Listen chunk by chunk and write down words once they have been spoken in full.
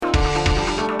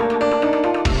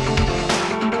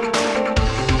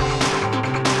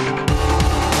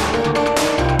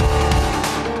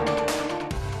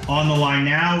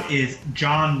now is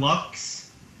John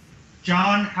Lux.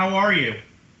 John, how are you?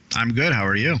 I'm good. How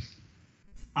are you?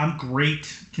 I'm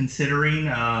great, considering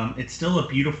it's still a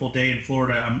beautiful day in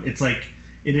Florida. It's like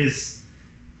it is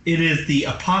the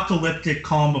apocalyptic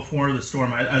calm before the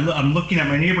storm. I'm looking at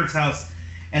my neighbor's house,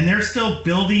 and they're still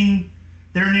building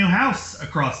their new house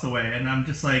across the way, and I'm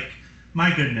just like,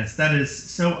 my goodness, that is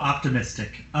so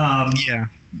optimistic. Yeah.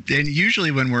 And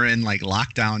usually when we're in like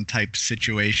lockdown type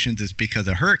situations, it's because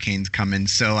a hurricane's coming.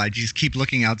 So I just keep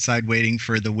looking outside, waiting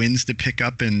for the winds to pick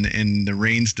up and the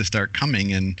rains to start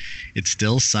coming. And it's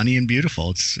still sunny and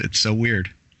beautiful. It's so weird.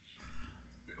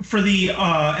 For the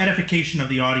edification of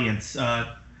the audience,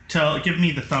 give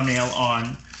me the thumbnail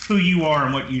on who you are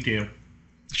and what you do.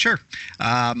 Sure.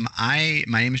 My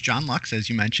name is John Lux, as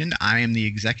you mentioned. I am the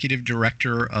executive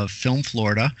director of Film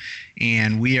Florida,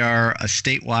 and we are a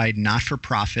statewide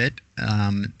not-for-profit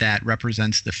that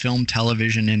represents the film,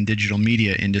 television, and digital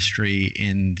media industry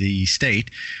in the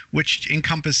state, which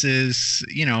encompasses,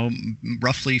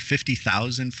 roughly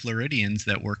 50,000 Floridians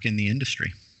that work in the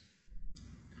industry.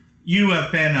 You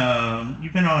have been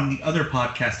you've been on the other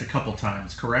podcast a couple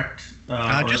times, correct?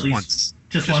 Just once.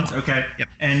 Just once. Okay. Yep.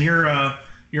 And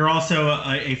you're also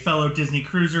a fellow Disney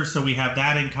cruiser, so we have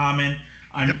that in common.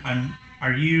 I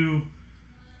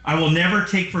will never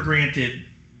take for granted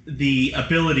the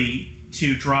ability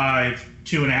to drive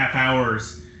 2.5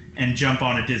 hours and jump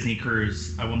on a Disney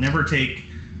cruise. I will never take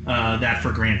that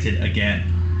for granted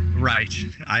again. Right.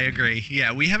 I agree.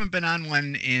 Yeah, we haven't been on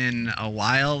one in a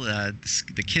while.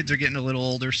 The kids are getting a little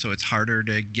older, so it's harder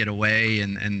to get away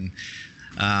and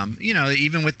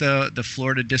even with the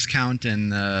Florida discount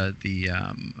and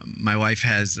my wife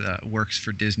works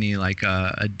for Disney like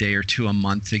a day or two a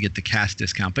month to get the cast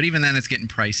discount. But even then, it's getting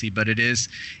pricey. But it is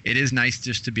nice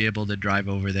just to be able to drive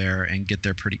over there and get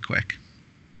there pretty quick.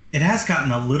 It has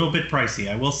gotten a little bit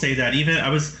pricey. I will say that. Even I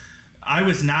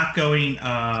was not going.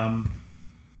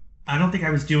 I don't think I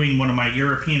was doing one of my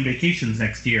European vacations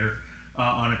next year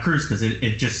on a cruise because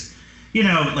it just.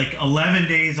 Like 11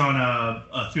 days on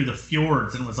through the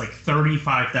fjords, and it was like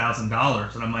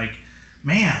 $35,000, and I'm like,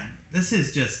 man, this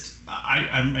is just. You're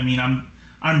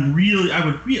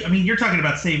talking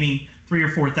about saving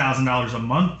 $3,000 or $4,000 a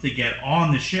month to get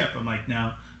on the ship. I'm like,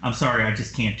 no, I'm sorry, I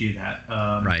just can't do that.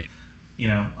 Right.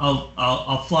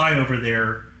 I'll fly over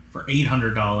there for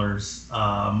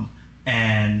 $800,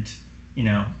 and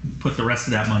put the rest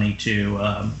of that money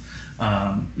to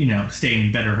stay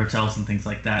in better hotels and things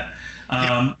like that.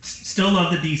 Still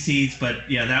love the DCs, but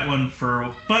yeah, that one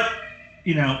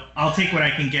I'll take what I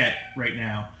can get right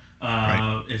now.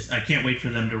 Right. I can't wait for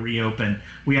them to reopen.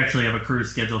 We actually have a cruise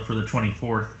scheduled for the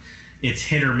 24th. It's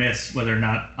hit or miss whether or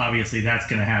not, obviously, that's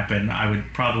going to happen. I would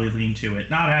probably lean to it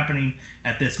not happening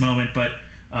at this moment, but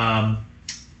I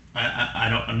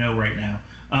don't know right now.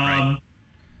 Right.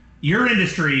 Your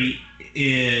industry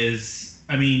is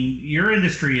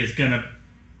gonna.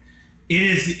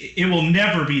 It will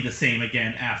never be the same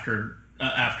again after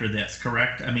this,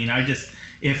 correct?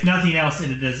 If nothing else,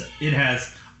 it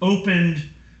has opened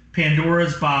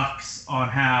Pandora's box on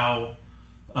how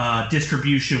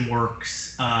distribution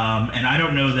works, and I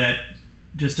don't know that,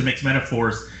 just to mix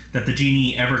metaphors, that the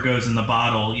genie ever goes in the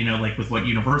bottle, like with what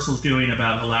Universal's doing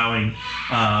about allowing,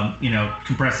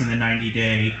 compressing the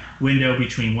 90-day window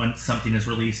between when something is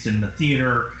released in the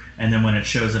theater and then when it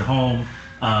shows at home.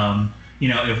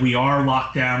 If we are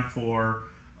locked down for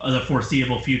the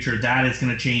foreseeable future, that is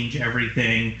going to change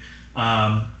everything.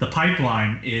 The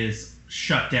pipeline is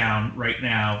shut down right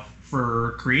now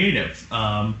for creative,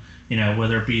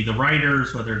 whether it be the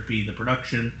writers, whether it be the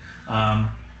production.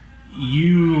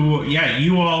 You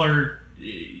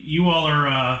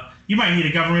might need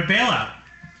a government bailout.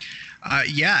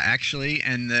 Yeah, actually,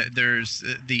 and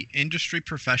the industry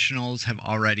professionals have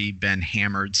already been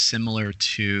hammered, similar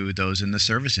to those in the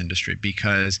service industry,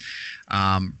 because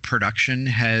production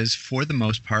has, for the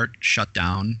most part, shut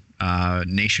down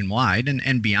nationwide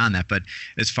and beyond that. But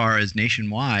as far as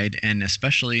nationwide, and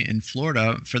especially in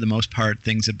Florida, for the most part,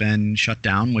 things have been shut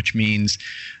down, which means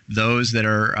those that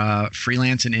are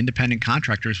freelance and independent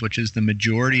contractors, which is the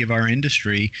majority of our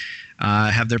industry,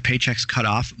 have their paychecks cut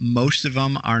off. Most of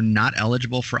them are not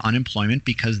eligible for unemployment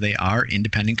because they are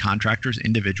independent contractors,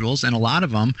 individuals, and a lot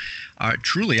of them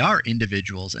truly are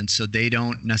individuals, and so they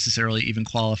don't necessarily even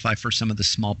qualify for some of the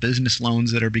small business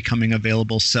loans that are becoming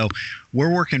available. So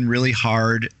we're working really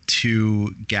hard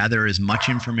to gather as much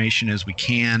information as we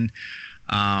can,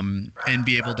 and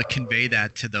be able to convey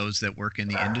that to those that work in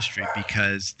the industry,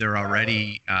 because they're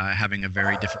already having a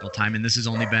very difficult time, and this has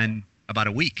only been about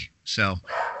a week. So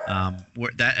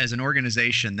that as an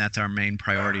organization, that's our main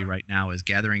priority right now, is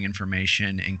gathering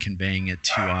information and conveying it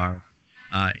to our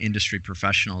industry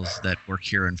professionals that work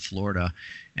here in Florida,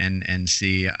 and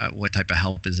see what type of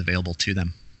help is available to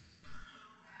them.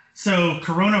 So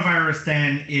coronavirus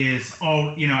then is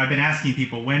all, I've been asking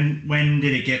people, when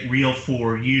did it get real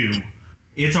for you?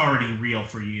 It's already real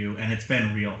for you, and it's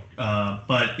been real.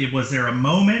 But was there a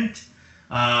moment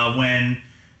when,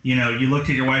 you looked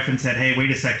at your wife and said, hey, wait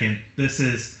a second, this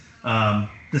is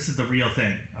the real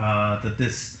thing, that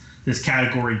this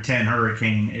Category 10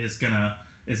 hurricane is gonna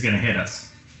hit us?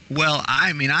 Well,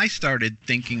 I started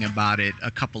thinking about it a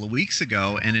couple of weeks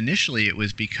ago, and initially it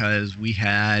was because we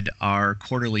had our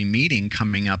quarterly meeting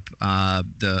coming up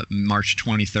the March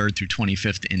 23rd through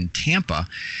 25th in Tampa.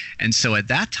 And so at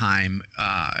that time,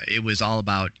 it was all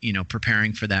about,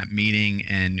 preparing for that meeting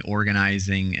and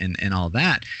organizing and all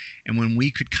that. And when we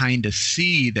could kind of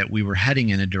see that we were heading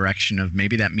in a direction of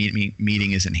maybe that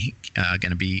meeting isn't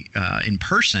going to be in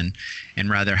person and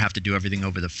rather have to do everything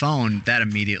over the phone, that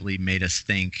immediately made us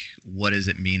think, what does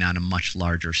it mean on a much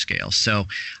larger scale? So,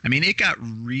 it got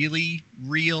really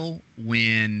real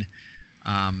when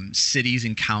cities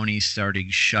and counties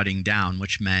started shutting down,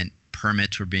 which meant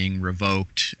permits were being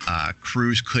revoked.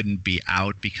 Crews couldn't be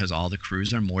out because all the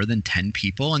crews are more than 10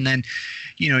 people. And then,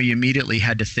 you immediately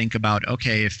had to think about,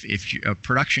 okay, if a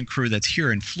production crew that's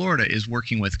here in Florida is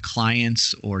working with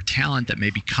clients or talent that may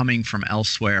be coming from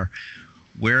elsewhere,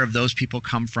 where have those people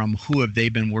come from? Who have they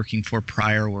been working for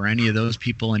prior? Were any of those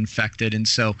people infected? And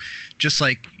so just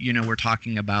like, we're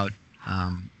talking about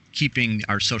keeping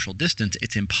our social distance,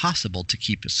 it's impossible to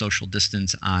keep a social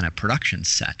distance on a production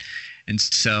set. And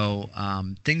so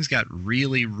things got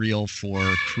really real for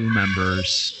crew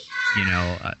members,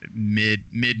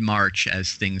 mid-March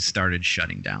as things started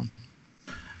shutting down.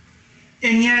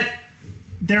 And yet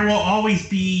there will always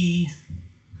be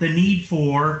the need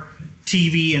for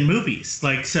TV and movies.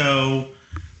 Once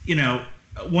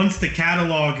the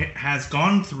catalog has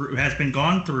been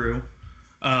gone through,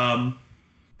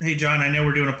 hey, John, I know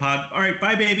we're doing a pod. All right,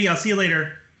 bye, baby. I'll see you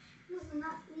later. No, we're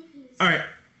not leaving. All right.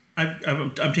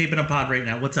 I'm taping a pod right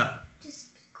now. What's up? Just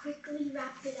quickly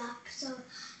wrap it up so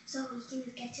we can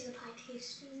get to the podcast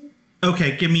stream.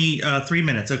 Okay, give me 3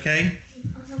 minutes, okay?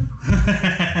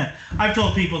 I've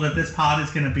told people that this pod is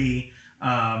going to be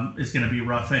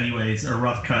rough anyways, or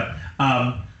rough cut.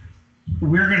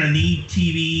 We're going to need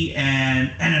TV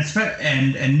and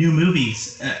new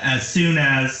movies as soon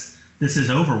as this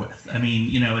is over with.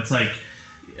 It's like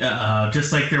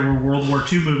just like there were World War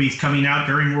II movies coming out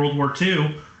during World War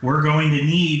II, we're going to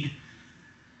need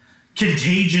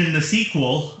Contagion, the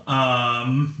sequel,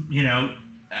 as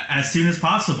soon as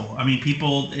possible.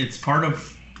 People, it's part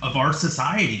of our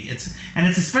society. It's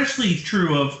especially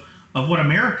true of what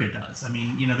America does.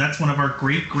 That's one of our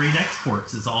great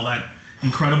exports, is all that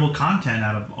incredible content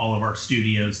out of all of our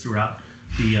studios throughout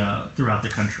the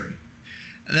country.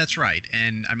 That's right.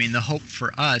 And the hope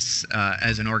for us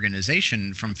as an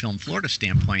organization from Film Florida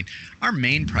standpoint, our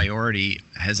main priority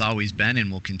has always been and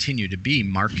will continue to be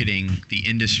marketing the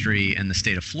industry and the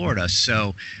state of Florida.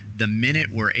 So the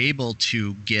minute we're able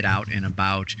to get out and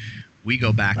about, we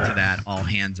go back to that all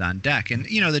hands on deck. And,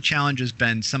 the challenge has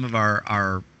been some of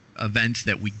our events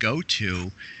that we go to,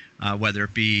 whether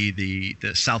it be the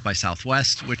South by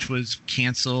Southwest, which was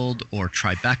canceled, or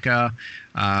Tribeca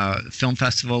Film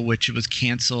Festival, which was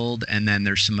canceled. And then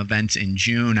there's some events in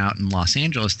June out in Los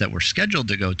Angeles that we're scheduled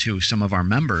to go to, some of our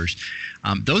members.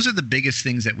 Those are the biggest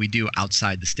things that we do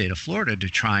outside the state of Florida to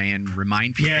try and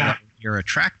remind people that we're here,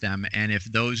 attract them. And if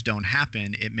those don't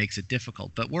happen, it makes it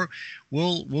difficult. But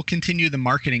we'll continue the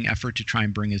marketing effort to try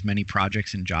and bring as many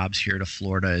projects and jobs here to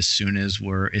Florida as soon as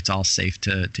it's all safe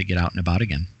to get out and about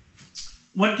again.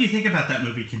 What do you think about that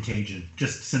movie Contagion?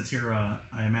 Just since you're,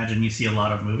 I imagine you see a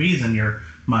lot of movies and you're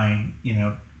one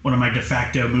of my de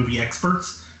facto movie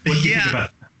experts. What do you think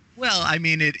about that? Well,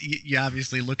 you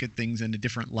obviously look at things in a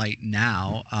different light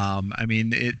now.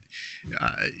 The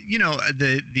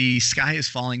sky is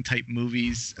falling type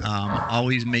movies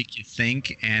always make you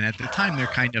think, and at the time they're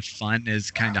kind of fun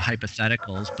as kind of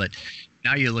hypotheticals, but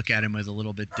now you look at them with a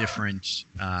little bit different,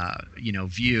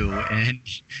 view, and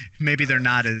maybe they're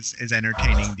not as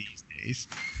entertaining these days.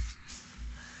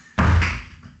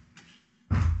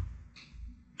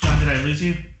 John, did I lose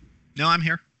you? No, I'm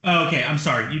here. Oh, okay. I'm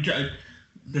sorry.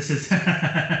 This is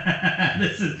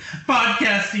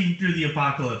podcasting through the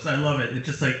apocalypse. I love it. It's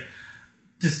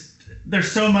just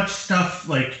there's so much stuff.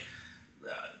 Like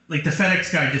the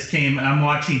FedEx guy just came, and I'm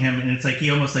watching him, and it's like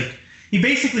he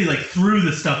basically threw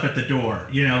the stuff at the door,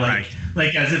 right.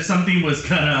 Like as if something was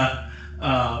gonna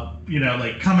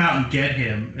like come out and get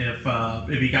him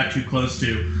if he got too close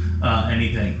to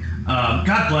anything.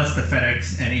 God bless the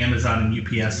FedEx and Amazon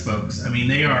and UPS folks. I mean,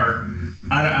 they are.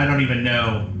 I don't even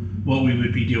know what we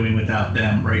would be doing without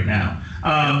them right now.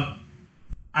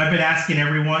 I've been asking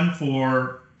everyone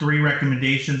for 3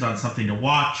 recommendations on something to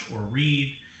watch or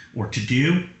read or to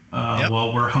do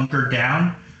while we're hunkered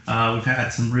down. We've had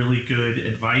some really good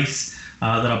advice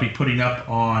that I'll be putting up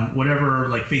on whatever,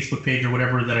 like Facebook page or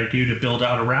whatever that I do to build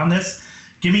out around this.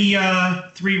 Give me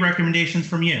 3 recommendations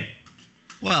from you.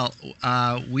 Well,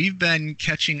 we've been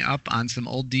catching up on some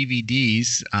old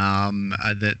DVDs,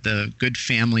 the good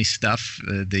family stuff.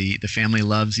 The family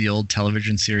loves the old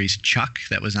television series Chuck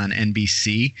that was on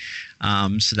NBC.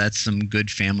 So that's some good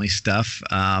family stuff.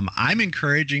 I'm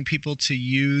encouraging people to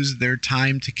use their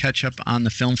time to catch up on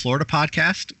the Film Florida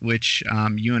podcast, which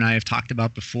you and I have talked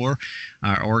about before.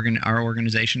 Our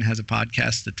organization has a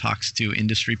podcast that talks to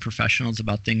industry professionals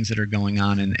about things that are going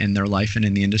on in their life and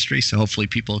in the industry. So hopefully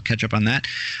people catch up on that.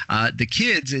 The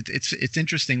kids, it's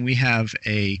interesting. We have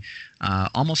a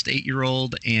almost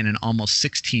 8-year-old and an almost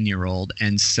 16-year-old,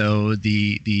 and so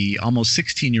the almost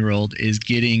 16-year-old is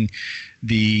getting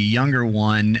the younger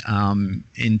one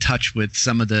in touch with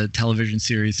some of the television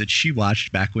series that she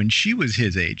watched back when she was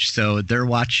his age. So they're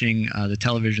watching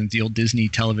the old Disney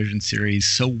television series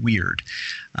So Weird.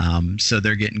 So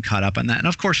they're getting caught up on that. And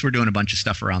of course, we're doing a bunch of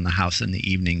stuff around the house in the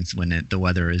evenings when the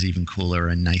weather is even cooler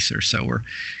and nicer. So we're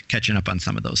catching up on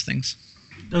some of those things.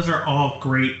 Those are all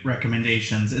great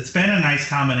recommendations. It's been a nice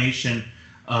combination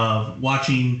of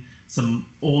watching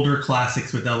some older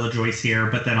classics with Ella Joyce here,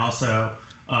 but then also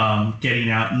getting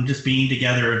out and just being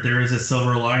together. If there is a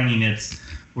silver lining,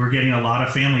 we're getting a lot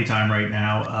of family time right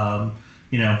now.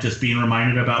 Just being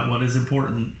reminded about what is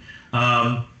important.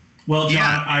 Well,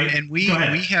 John, we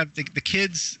have the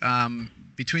kids.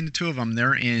 Between the two of them,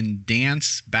 they're in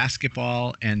dance,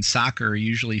 basketball, and soccer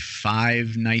usually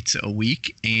 5 nights a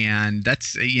week. And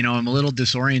that's, I'm a little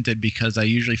disoriented because I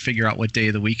usually figure out what day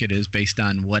of the week it is based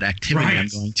on what activity I'm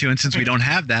going to. And since we don't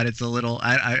have that, it's a little,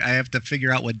 I have to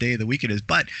figure out what day of the week it is.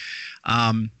 But,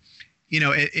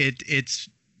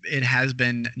 it has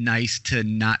been nice to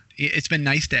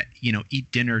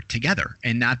eat dinner together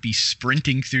and not be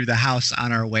sprinting through the house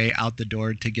on our way out the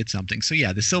door to get something. So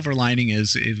yeah, the silver lining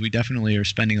is we definitely are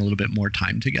spending a little bit more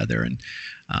time together, and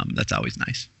that's always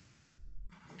nice.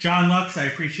 John Lux, I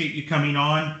appreciate you coming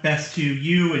on. Best to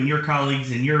you and your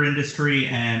colleagues in your industry,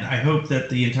 and I hope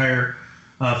that the entire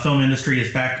film industry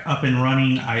is back up and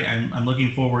running. I'm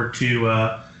looking forward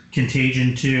to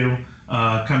Contagion 2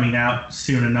 coming out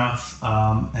soon enough.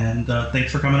 And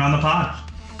thanks for coming on the pod.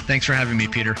 Thanks for having me,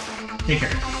 Peter. Take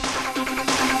care.